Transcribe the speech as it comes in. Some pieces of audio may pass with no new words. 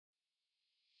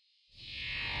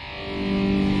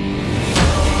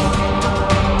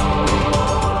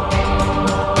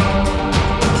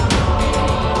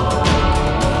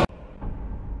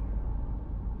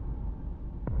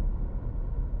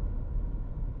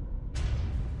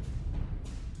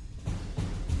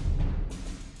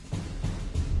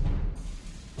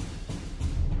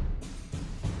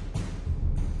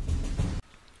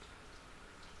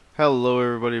Hello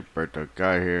everybody,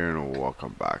 Burnedoutguy here and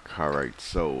welcome back. Alright,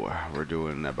 so we're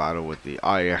doing a battle with the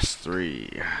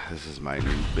IS-3. This is my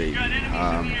new baby.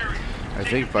 I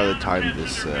think by the time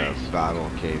this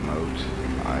battle came out,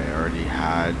 I already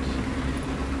had,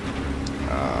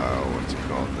 what's it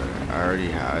called there? I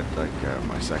already had like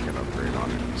my second upgrade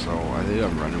on it. So I think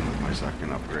I'm running with my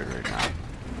second upgrade right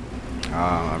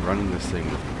now. I'm running this thing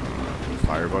with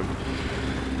Firebug.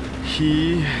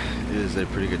 He is a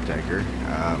pretty good tanker.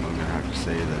 I'm gonna have to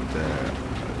say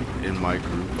that in my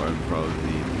group I'm probably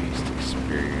the least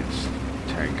experienced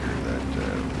tanker that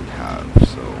we have,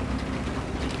 so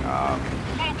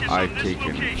I take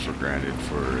it for granted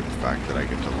for the fact that I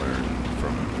get to learn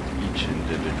from each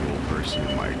individual person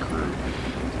in my crew,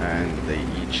 and they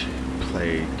each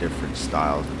play different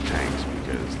styles of tanks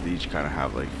because they each kind of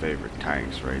have like favorite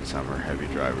tanks, right? Some are heavy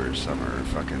drivers, some are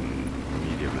fucking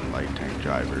medium and light tank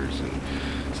drivers, and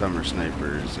some are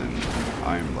snipers, and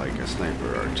I'm like a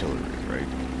sniper artillery, right?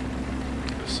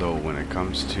 So when it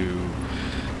comes to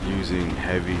using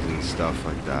heavies and stuff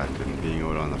like that and being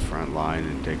out on the front line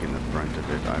and taking the brunt of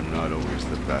it, I'm not always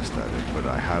the best at it, but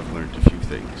I have learned a few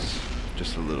things,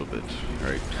 just a little bit,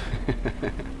 right?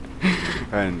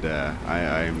 And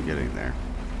I am getting there.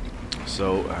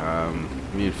 So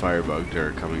me and Firebug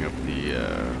are coming up the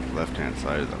left hand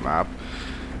side of the map,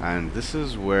 and this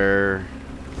is where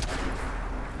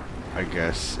I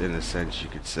guess in a sense you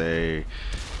could say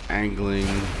angling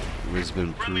has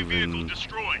been proven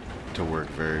to work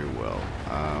very well.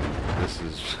 This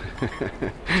is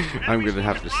I'm gonna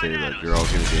have to say that you're all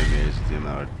gonna be amazed at the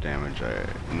amount of damage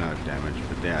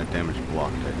damage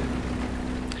blocked I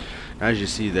did. As you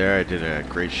see there, I did a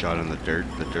great shot on the dirt.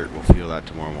 The dirt will feel that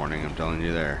tomorrow morning, I'm telling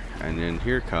you there. And then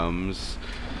here comes,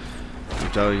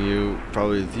 I'm telling you,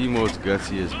 probably the most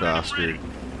gutsiest bastard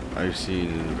I've seen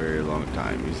in a very long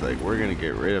time. He's like, we're gonna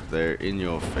get right up there in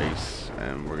your face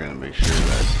and we're gonna make sure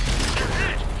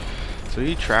that. So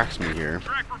he tracks me here,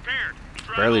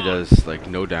 barely does like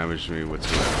no damage to me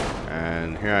whatsoever,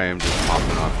 and here I am just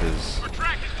popping off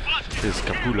his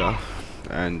capula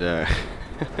and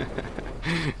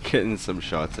getting some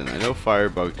shots in. I know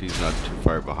Firebug, he's not too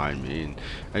far behind me, and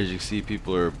as you see,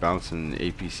 people are bouncing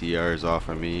APCRs off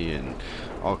of me and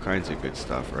all kinds of good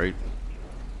stuff, right?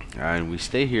 And we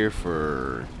stay here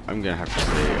for, I'm gonna have to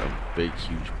say, a big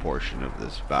huge portion of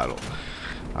this battle.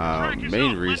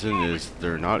 Main reason is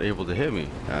they're not able to hit me.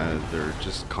 They're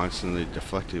just constantly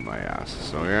deflecting my ass.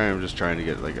 So here I am just trying to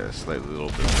get like a slightly little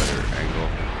bit better angle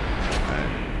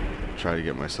and try to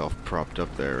get myself propped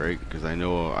up there, right? Because I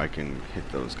know I can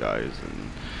hit those guys,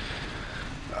 and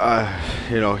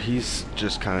you know, he's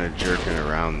just kind of jerking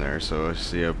around there. So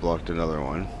see, I blocked another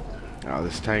one.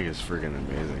 This tank is freaking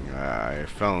amazing. I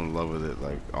fell in love with it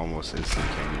like almost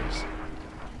instantaneous.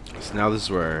 So now this is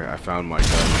where I found my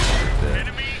gun.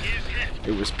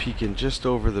 It was peeking just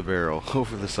over the barrel,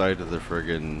 over the side of the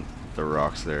friggin' the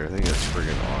rocks there. I think that's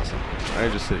friggin' awesome. I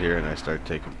just sit here and I start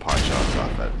taking pot shots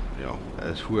off at, you know,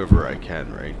 as whoever I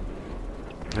can, right?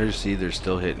 I just see they're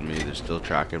still hitting me, they're still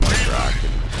tracking my track,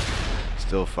 and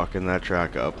still fucking that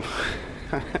track up.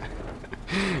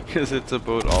 Because it's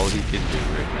about all he can do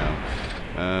right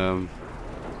now.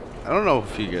 I don't know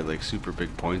if you get like super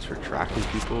big points for tracking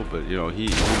people, but you know, he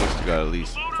must have got at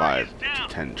least 5 to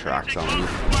 10 tracks on me.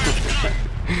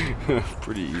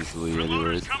 Pretty easily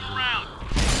anyways.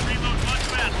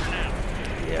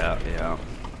 Yeah.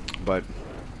 But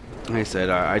like I said,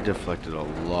 I deflected a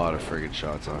lot of friggin'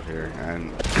 shots off here,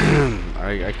 and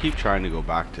I keep trying to go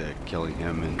back to killing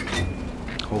him, and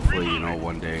hopefully, you know,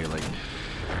 one day like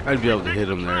I'd be able to hit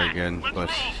him there again, but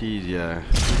he didn't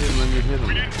let me hit him.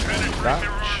 And that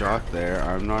shot there,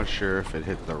 I'm not sure if it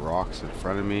hit the rocks in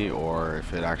front of me or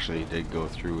if it actually did go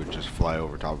through and just fly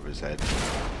over top of his head.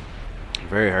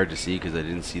 Very hard to see because I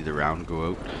didn't see the round go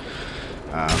out.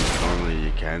 Normally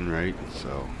you can, right?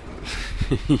 So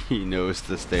he knows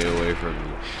to stay away from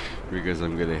me because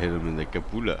I'm gonna hit him in the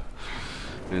capula,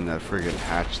 in that friggin'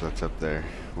 hatch that's up there.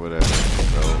 Whatever.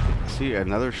 So see,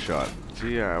 another shot.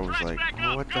 See, I was like,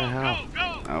 oh, what the hell?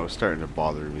 I was starting to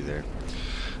bother me there.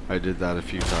 I did that a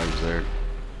few times there.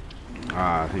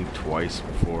 I think twice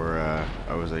before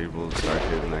I was able to start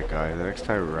hitting that guy. The next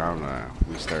time around,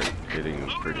 we start hitting him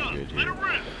pretty good here.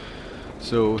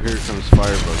 So here comes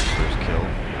Firebug's first kill.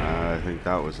 I think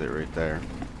that was it right there.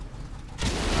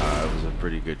 It was a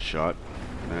pretty good shot.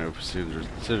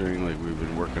 Considering like we've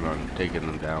been working on taking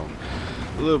them down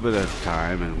a little bit at a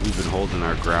time, and we've been holding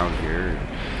our ground here.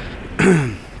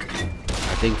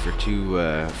 I think for two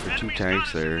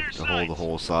tanks there to hold the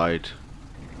whole side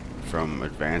from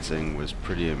advancing was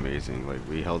pretty amazing. Like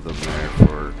we held them there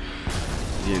for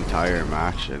the entire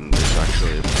match, and there's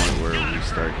actually a point where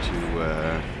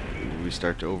we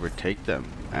start to overtake them,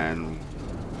 and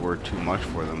we're too much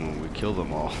for them when we kill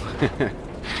them all.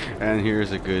 And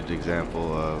here's a good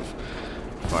example of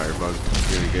Firebug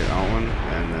gonna get that one,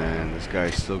 and then this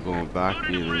guy's still going back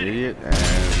being an idiot, and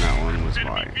that one was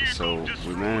mine. So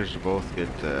we managed to both get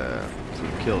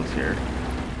some kills here.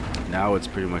 Now it's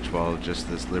pretty much, well, just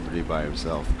this Liberty by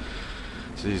himself.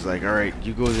 So he's like, alright,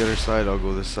 you go the other side, I'll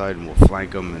go this side, and we'll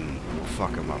flank him and we'll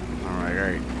fuck him up.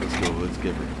 Alright, let's go, let's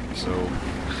give it. So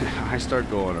I start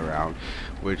going around,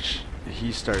 which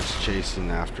he starts chasing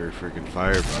after freaking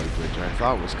Firebug, which I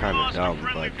thought was kind of dumb,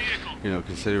 but, you know,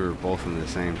 consider we're both in the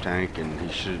same tank, and he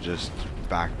should have just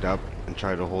backed up and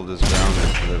tried to hold his ground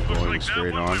instead of going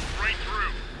straight on.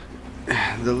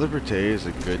 The Liberté is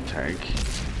a good tank.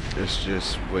 It's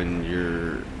just when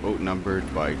you're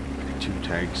outnumbered by 2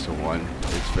 tanks to 1,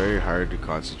 it's very hard to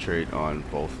concentrate on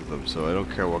both of them. So I don't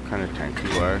care what kind of tank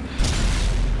you are,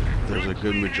 there's a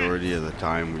good majority of the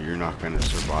time where you're not going to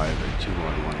survive a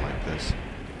 2-on-1 like this.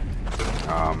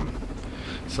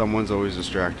 Someone's always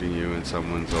distracting you and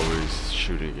someone's always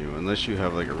shooting you, unless you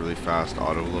have like a really fast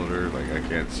autoloader. Like, I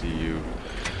can't see you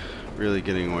really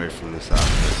getting away from this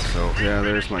outfit. So yeah,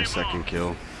 there's my second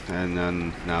kill, and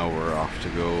then now we're off to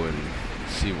go and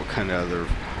see what kind of other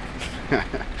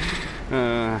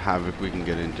havoc we can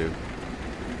get into.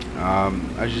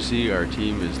 As you see, our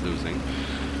team is losing.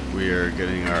 We are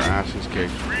getting our asses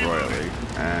kicked royally,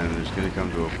 and it's going to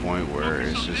come to a point where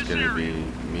it's just going to be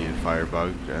me and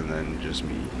Firebug, and then just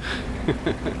me.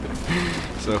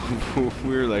 So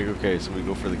we were like, okay, so we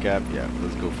go for the cap? Yeah,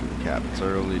 let's go for the cap. It's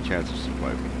our only chance of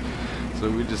survival. So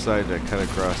we decided to cut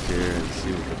across here and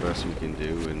see what the best we can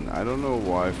do, and I don't know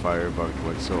why Firebug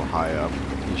went so high up.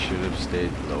 He should have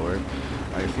stayed lower.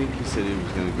 I think he said he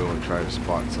was going to go and try to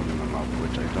spot some of them up,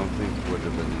 which I don't think would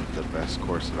have been the best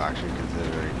course of action,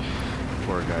 considering the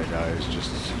poor guy dies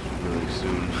just really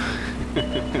soon.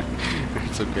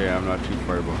 It's okay, I'm not too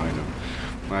far behind him.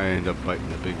 I end up biting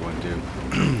the big one too.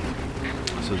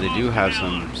 So they do have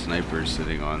some snipers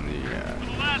sitting on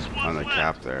the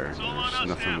cap there. There's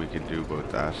nothing we can do about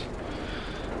that.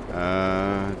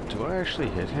 Do I actually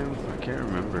hit him? I can't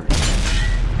remember.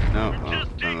 No,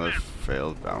 another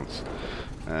failed bounce.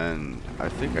 And I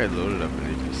think I loaded up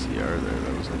an APCR there.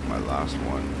 That was like my last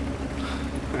one.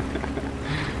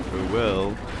 But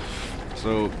well,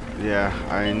 so yeah,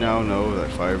 I now know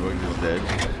that Firebug is dead,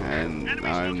 and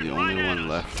I'm the only one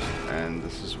left. And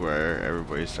this is where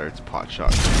everybody starts pot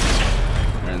shotting.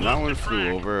 And that one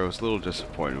flew over. I was a little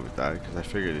disappointed with that because I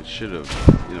figured it should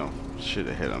have, you know, should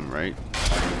have hit him, right?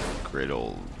 Great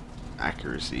old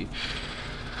accuracy.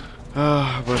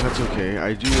 But that's okay.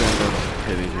 I do end up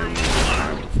hitting him one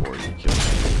time before he kills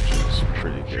me, which is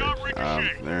pretty good.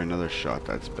 There, another shot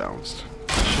that's bounced.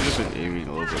 I should have been aiming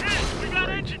a little bit more to the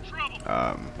right,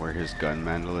 where his gun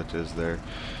mandolet is there,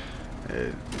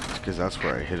 because that's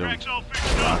where I hit him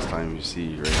last time. You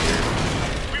see right here.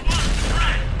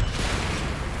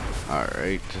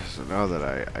 Alright, so now that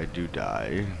I do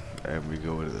die, and we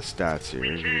go into the stats here,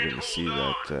 you're going to see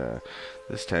that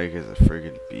this tank is a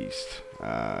friggin' beast.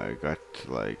 I got,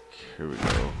 like, here we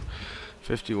go,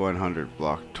 5100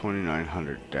 block,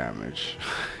 2900 damage.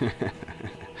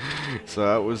 So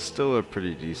that was still a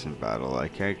pretty decent battle. I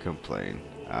can't complain.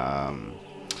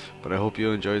 But I hope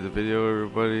you enjoyed the video,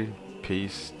 everybody.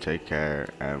 Peace, take care,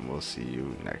 and we'll see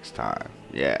you next time.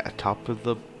 Yeah, top of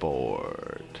the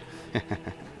board.